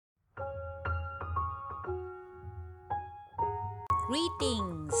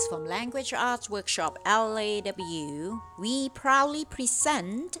Greetings from Language Arts Workshop LAW. We proudly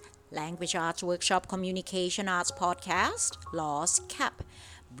present Language Arts Workshop Communication Arts Podcast, Lost Cap,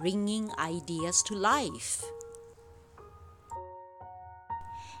 bringing ideas to life.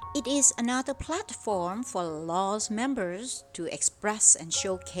 It is another platform for LAWS members to express and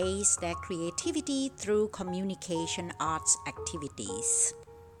showcase their creativity through communication arts activities.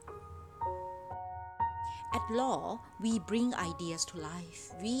 At Law, we bring ideas to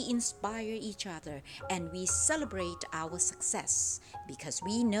life, we inspire each other, and we celebrate our success because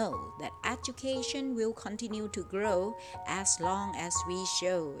we know that education will continue to grow as long as we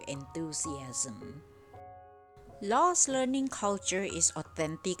show enthusiasm. Law's learning culture is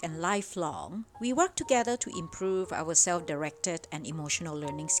authentic and lifelong. We work together to improve our self-directed and emotional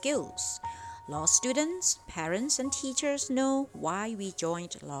learning skills. Law students, parents, and teachers know why we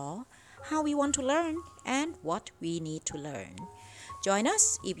joined Law, how we want to learn, and what we need to learn. Join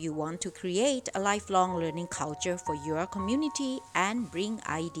us if you want to create a lifelong learning culture for your community and bring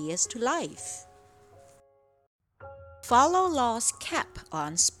ideas to life. Follow Law's Cap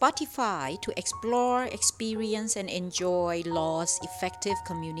on Spotify to explore, experience, and enjoy Law's effective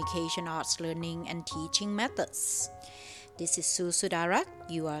communication arts learning and teaching methods. This is Su Sudarat.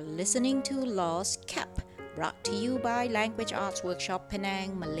 You are listening to Law's Cap, brought to you by Language Arts Workshop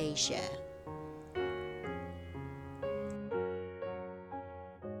Penang, Malaysia.